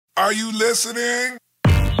Are you listening?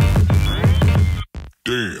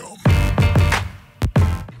 Damn.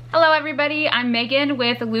 Hello everybody, I'm Megan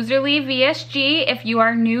with Loserly VSG. If you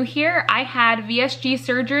are new here, I had VSG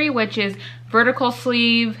surgery, which is vertical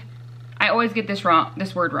sleeve. I always get this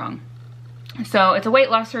word wrong. So it's a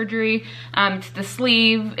weight loss surgery. It's the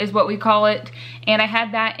sleeve is what we call it. And I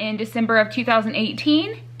had that in December of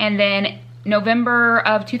 2018. And then November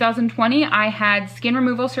of 2020, I had skin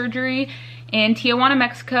removal surgery in Tijuana,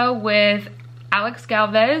 Mexico with Alex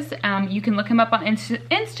Galvez. You can look him up on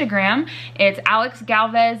Instagram. It's Alex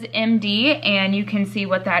Galvez MD, and you can see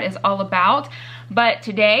what that is all about. But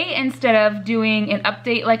today, instead of doing an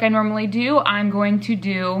update like I normally do, I'm going to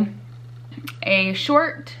do a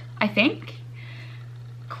short, I think,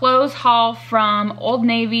 clothes haul from Old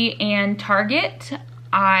Navy and Target.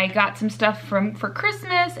 I got some stuff for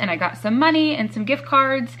Christmas, and I got some money and some gift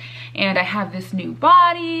cards, and I have this new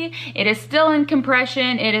body. It is still in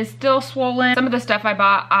compression. It is still swollen. Some of the stuff I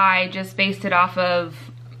bought, I just based it off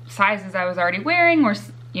of sizes I was already wearing, or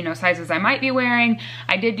sizes I might be wearing.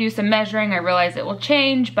 I did do some measuring. I realized it will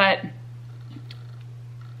change, but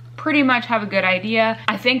pretty much have a good idea.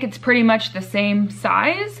 I think it's pretty much the same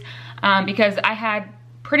size because I had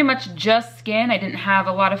pretty much just skin. I didn't have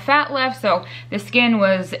a lot of fat left, so the skin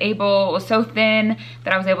was so thin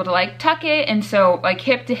that I was able to like tuck it, and so like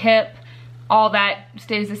hip to hip, all that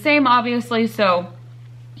stays the same obviously. So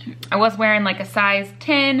I was wearing like a size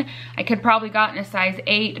 10. I could probably gotten a size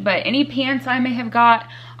 8, but any pants I may have got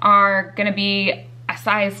are gonna be a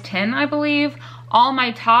size 10, I believe. All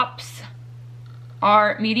my tops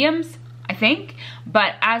are mediums, I think,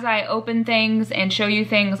 but as I open things and show you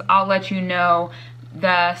things, I'll let you know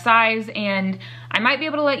the size, and I might be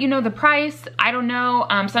able to let you know the price. I don't know.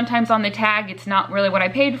 Sometimes on the tag it's not really what I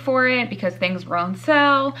paid for it because things were on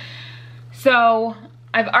sale. So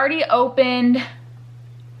I've already opened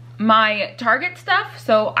my Target stuff,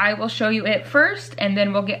 so I will show you it first, and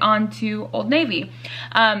then we'll get on to Old Navy.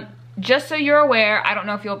 Just so you're aware, I don't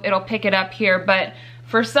know if it'll pick it up here, but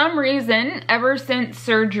for some reason, ever since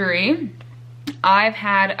surgery, I've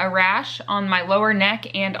had a rash on my lower neck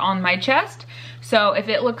and on my chest. So if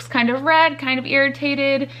it looks kind of red, kind of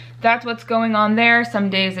irritated, that's what's going on there. Some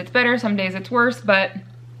days it's better, some days it's worse, but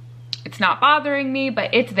it's not bothering me,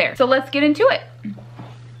 but it's there. So let's get into it.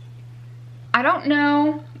 I don't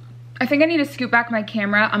know. I think I need to scoot back my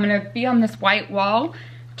camera. I'm gonna be on this white wall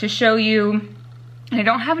to show you. And I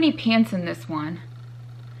don't have any pants in this one.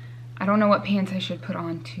 I don't know what pants I should put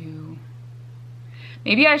on too.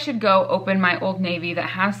 Maybe I should go open my Old Navy that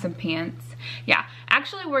has some pants. Yeah,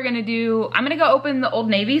 actually I'm gonna go open the Old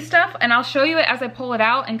Navy stuff, and I'll show you it as I pull it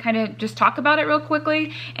out and kind of just talk about it real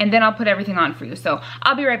quickly, and then I'll put everything on for you. So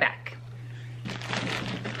I'll be right back.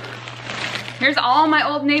 Here's all my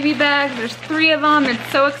Old Navy bags. There's 3 of them.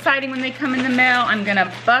 It's so exciting when they come in the mail. I'm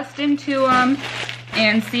gonna bust into them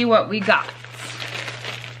and see what we got.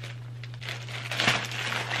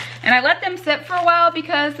 And I let them sit for a while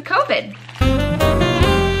because of COVID.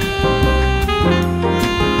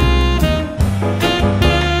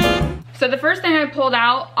 So the first thing I pulled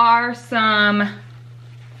out are some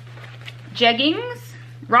jeggings,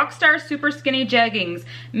 Rockstar Super Skinny Jeggings,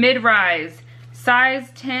 mid-rise,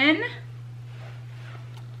 size 10.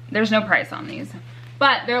 There's no price on these,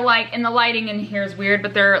 but they're like, and the lighting in here is weird,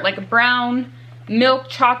 but they're like brown, milk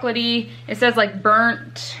chocolatey. It says like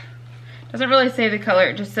burnt. Doesn't really say the color.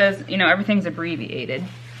 It just says, everything's abbreviated.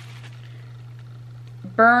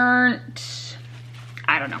 Burnt,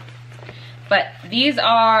 I don't know. But these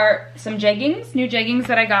are some jeggings, new jeggings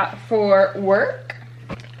that I got for work.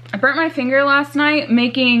 I burnt my finger last night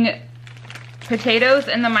making potatoes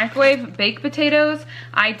in the microwave, baked potatoes.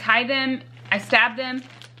 I tie them, I stab them,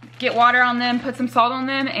 get water on them, put some salt on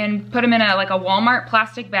them, and put them in like a Walmart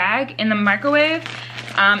plastic bag in the microwave.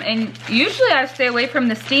 And usually I stay away from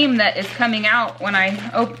the steam that is coming out when I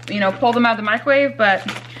pull them out of the microwave, but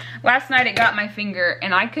last night it got my finger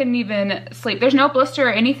and I couldn't even sleep. There's no blister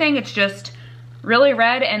or anything, it's just really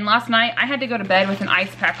red, and last night I had to go to bed with an ice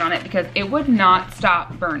pack on it because it would not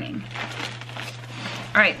stop burning.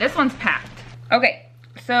 All right, this one's packed. Okay,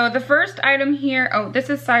 so the first item here, oh, this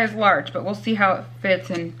is size large, but we'll see how it fits,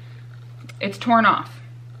 and it's torn off.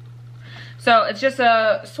 So it's just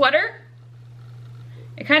a sweater.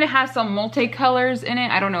 It kind of has some multicolors in it.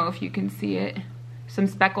 I don't know if you can see it, some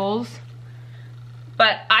speckles.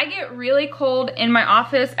 But I get really cold in my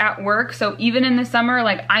office at work, so even in the summer,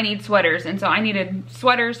 like, I need sweaters, and so I needed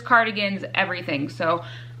sweaters, cardigans, everything. So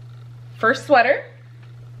first sweater.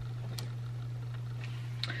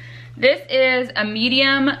 This is a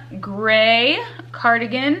medium gray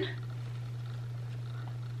cardigan.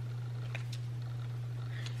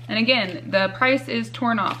 And again, the price is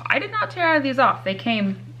torn off. I did not tear these off. They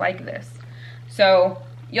came like this. So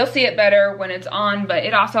you'll see it better when it's on, but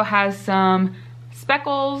it also has some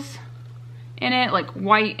speckles in it, like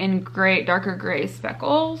white and gray, darker gray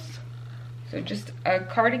speckles. So just a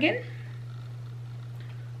cardigan.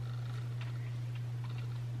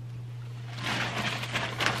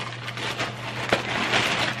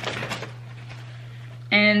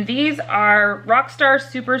 And these are Rockstar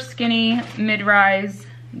Super Skinny Mid-Rise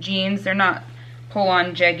jeans. They're not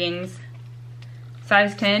pull-on jeggings.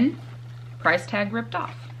 Size 10, price tag ripped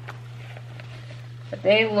off. But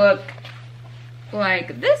they look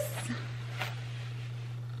like this.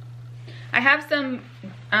 I have some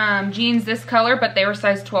jeans this color, but they were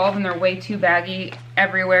size 12 and they're way too baggy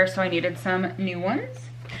everywhere, so I needed some new ones.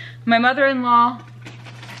 My mother-in-law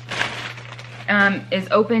is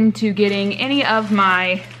open to getting any of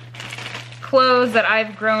my clothes that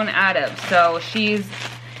I've grown out of. So she's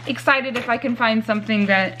excited if I can find something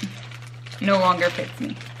that no longer fits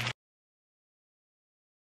me.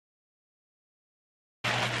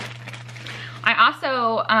 I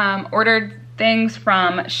also ordered things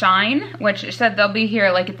from Shine, which said they'll be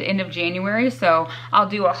here like at the end of January. So I'll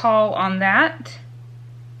do a haul on that.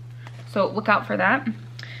 So look out for that.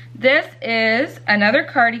 This is another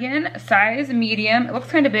cardigan, size medium. It looks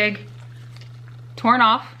kind of big, torn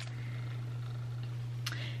off.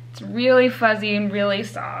 It's really fuzzy and really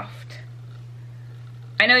soft.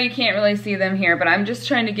 I know you can't really see them here, but I'm just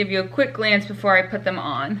trying to give you a quick glance before I put them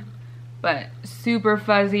on. But super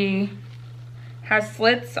fuzzy, has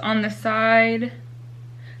slits on the side.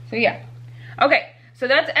 So yeah. Okay, so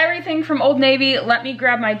that's everything from Old Navy. Let me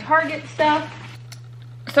grab my Target stuff.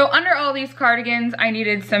 So under all these cardigans, I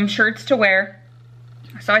needed some shirts to wear.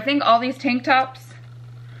 So I think all these tank tops,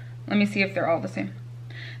 let me see if they're all the same.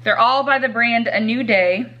 They're all by the brand A New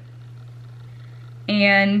Day.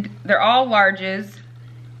 And they're all larges.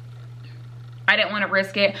 I didn't want to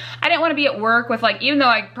risk it. I didn't want to be at work with like, even though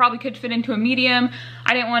I probably could fit into a medium,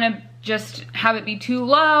 I didn't want to just have it be too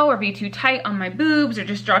low or be too tight on my boobs or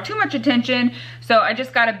just draw too much attention. So I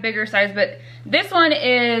just got a bigger size, but this one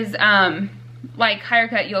is like higher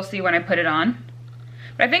cut, you'll see when I put it on.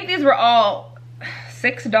 But I think these were all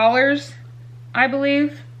 $6, I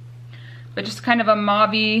believe. But just kind of a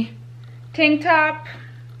mauve-y tank top.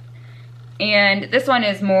 And this one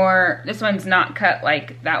is more, this one's not cut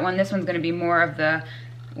like that one. This one's gonna be more of the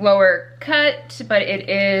lower cut, but it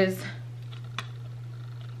is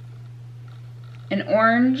an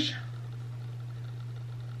orange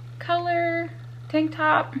color tank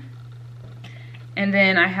top. And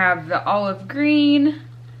then I have the olive green,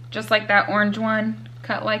 just like that orange one,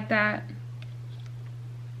 cut like that.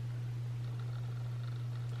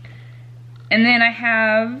 And then I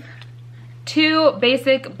have two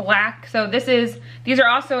basic black, so these are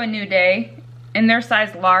also A New Day, and they're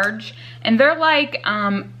size large. And they're like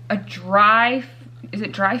a dry, is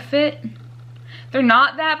it dry fit? They're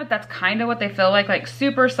not that, but that's kind of what they feel like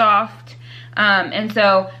super soft. And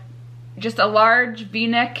so just a large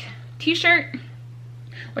V-neck t-shirt,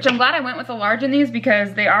 which I'm glad I went with a large in these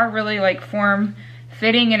because they are really like form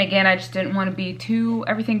fitting. And again, I just didn't want to be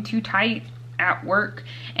everything too tight at work.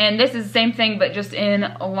 And this is the same thing, but just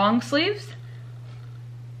in long sleeves.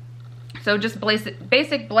 So just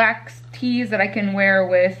basic black tees that I can wear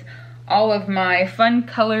with all of my fun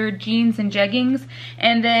colored jeans and jeggings.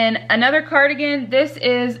 And then another cardigan, this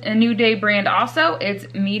is A New Day brand also.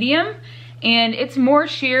 It's medium and it's more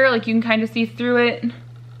sheer, like you can kind of see through it.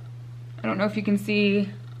 I don't know if you can see.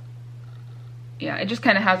 Yeah, it just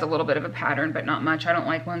kind of has a little bit of a pattern, but not much. I don't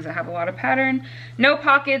like ones that have a lot of pattern. No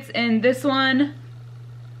pockets in this one.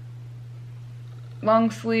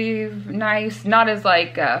 Long sleeve, nice. Not as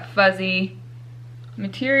like fuzzy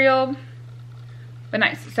material, but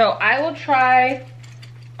nice. So I will try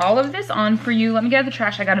all of this on for you. Let me get out of the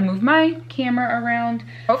trash. I gotta move my camera around.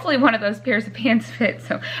 Hopefully one of those pairs of pants fit.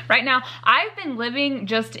 So right now, I've been living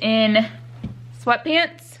just in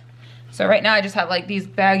sweatpants. So right now I just have like these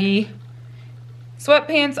baggy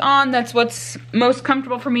sweatpants on. That's what's most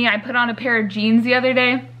comfortable for me. I put on a pair of jeans the other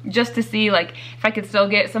day just to see like if I could still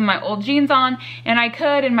get some of my old jeans on, and I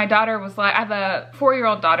could. And my daughter was like, I have a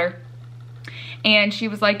 4-year-old daughter, and she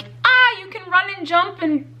was like, you can run and jump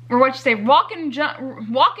and, or what you say, walk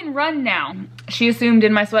and run now. She assumed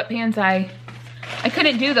in my sweatpants I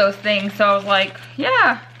couldn't do those things. So I was like,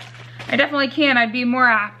 yeah, I definitely can. I'd be more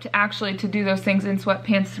apt actually to do those things in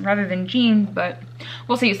sweatpants rather than jeans, but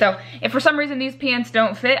we'll see. So if for some reason these pants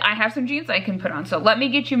don't fit, I have some jeans I can put on. So let me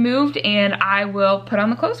get you moved and I will put on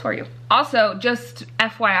the clothes for you. Also, just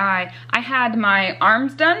FYI, I had my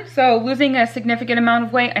arms done. So losing a significant amount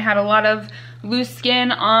of weight, I had a lot of loose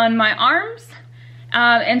skin on my arms.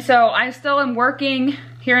 And so I still am working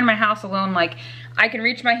here in my house alone. Like, I can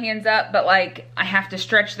reach my hands up, but like I have to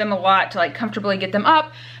stretch them a lot to like comfortably get them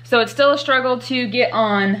up. So it's still a struggle to get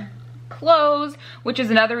on clothes, which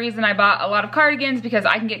is another reason I bought a lot of cardigans, because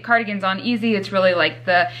I can get cardigans on easy. It's really like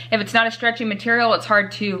if it's not a stretchy material, it's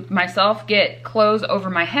hard to myself get clothes over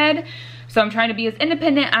my head. So I'm trying to be as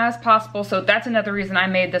independent as possible. So that's another reason I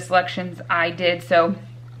made the selections I did. So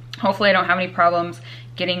hopefully I don't have any problems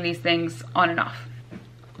getting these things on and off.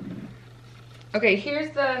 Okay,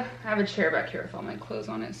 here's I have a chair back here with all my clothes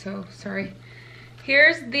on it, so sorry.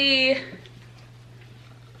 Here's you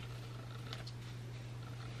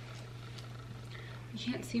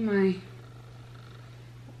can't see my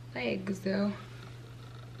legs though.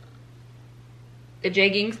 The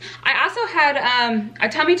jeggings. I also had a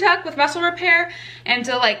tummy tuck with muscle repair, and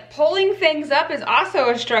so like pulling things up is also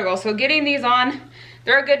a struggle. So getting these on,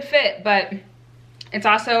 they're a good fit, but it's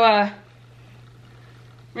also a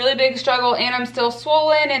really big struggle, and I'm still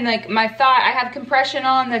swollen, and like my thigh, I have compression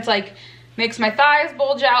on that's like makes my thighs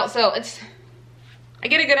bulge out. So I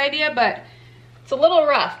get a good idea, but it's a little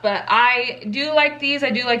rough. But I do like these.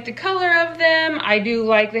 I do like the color of them. I do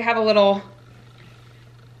like, they have a little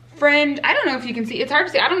fringe. I don't know if you can see, it's hard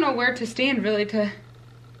to see. I don't know where to stand really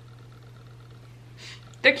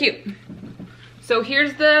they're cute. So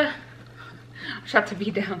here's shut the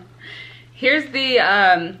V down. Here's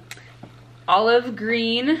the olive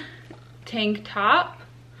green tank top.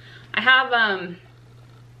 I have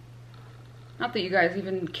not that you guys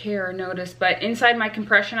even care or notice, but inside my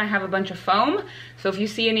compression I have a bunch of foam. So if you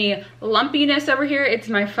see any lumpiness over here, it's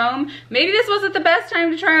my foam. Maybe this wasn't the best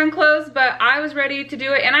time to try on clothes, but I was ready to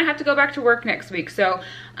do it, and I have to go back to work next week, so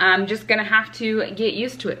I'm just gonna have to get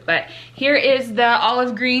used to it. But here is the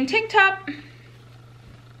olive green tank top.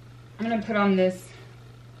 I'm gonna put on this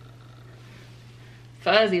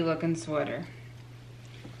fuzzy looking sweater.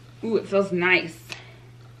 Ooh, it feels nice.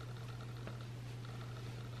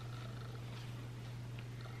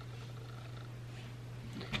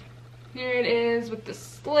 Here it is with the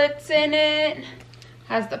slits in it.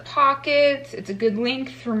 Has the pockets. It's a good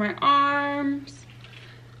length for my arms.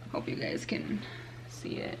 Hope you guys can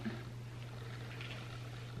see it.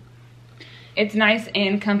 It's nice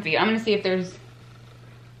and comfy. I'm gonna see if there's,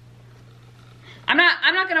 I'm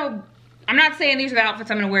not saying these are the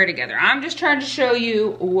outfits I'm gonna wear together. I'm just trying to show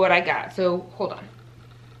you what I got. So hold on.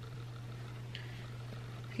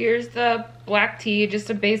 Here's the black tee, just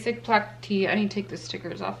a basic black tee. I need to take the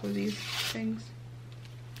stickers off of these things.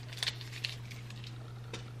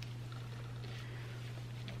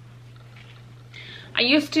 I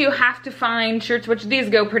used to have to find shirts, which these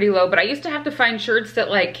go pretty low, but I used to have to find shirts that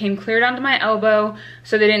like came clear down to my elbow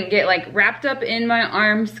so they didn't get like wrapped up in my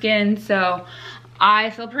arm skin. So I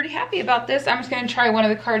feel pretty happy about this. I'm just gonna try one of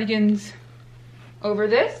the cardigans over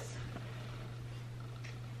this.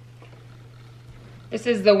 This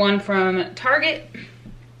is the one from Target.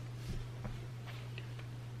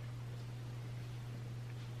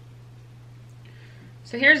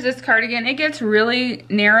 So here's this cardigan. It gets really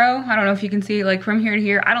narrow. I don't know if you can see, like from here to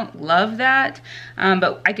here. I don't love that,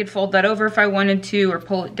 but I could fold that over if I wanted to, or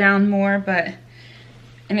pull it down more.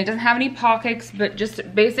 And it doesn't have any pockets, but just a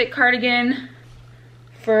basic cardigan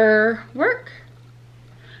for work.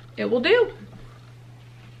 It will do.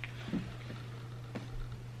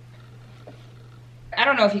 I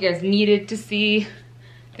don't know if you guys needed to see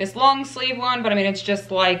this long sleeve one, but I mean, it's just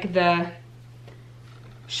like the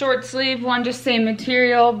short sleeve one, just same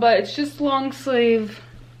material, but it's just long sleeve.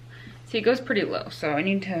 See, it goes pretty low, so I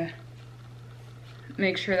need to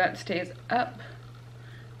make sure that stays up.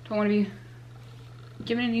 Don't want to be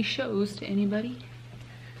giving any shows to anybody.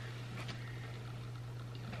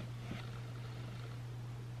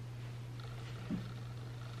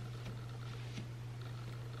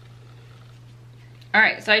 All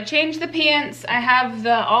right, so I changed the pants. I have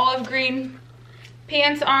the olive green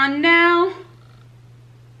pants on now.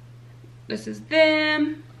 This is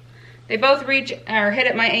them. They both reach or hit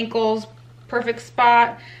at my ankles, perfect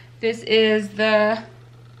spot. This is the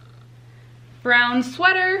brown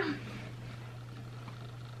sweater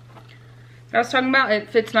that I was talking about. It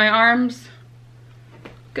fits my arms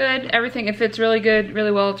good, everything. It fits really good,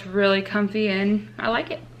 really well. It's really comfy and I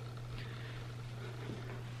like it.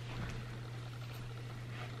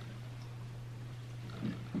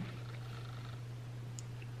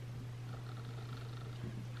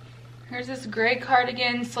 Here's this gray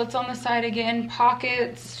cardigan, slits on the side again,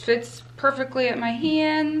 pockets, fits perfectly at my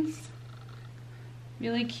hands.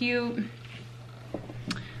 Really cute.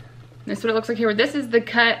 This is what it looks like here. This is the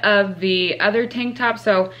cut of the other tank top,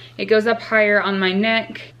 so it goes up higher on my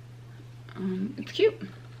neck. It's cute.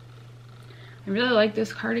 I really like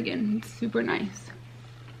this cardigan. It's super nice.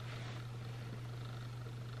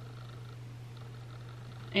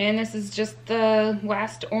 And this is just the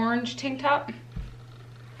last orange tank top.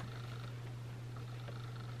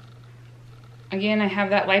 Again, I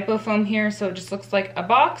have that lipofoam here, so it just looks like a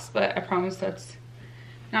box, but I promise that's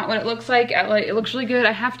not what it looks like. It looks really good.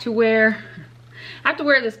 I have to wear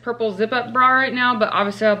this purple zip-up bra right now, but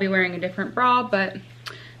obviously I'll be wearing a different bra, but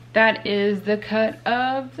that is the cut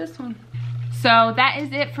of this one. So that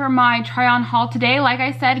is it for my try-on haul today. Like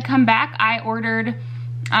I said, come back. I ordered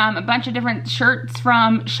a bunch of different shirts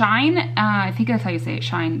from Shein. I think that's how you say it,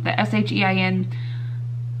 Shein. The S-H-E-I-N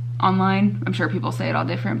online. I'm sure people say it all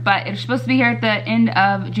different, but it's supposed to be here at the end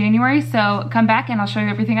of January, so come back and I'll show you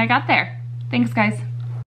everything I got there. Thanks, guys.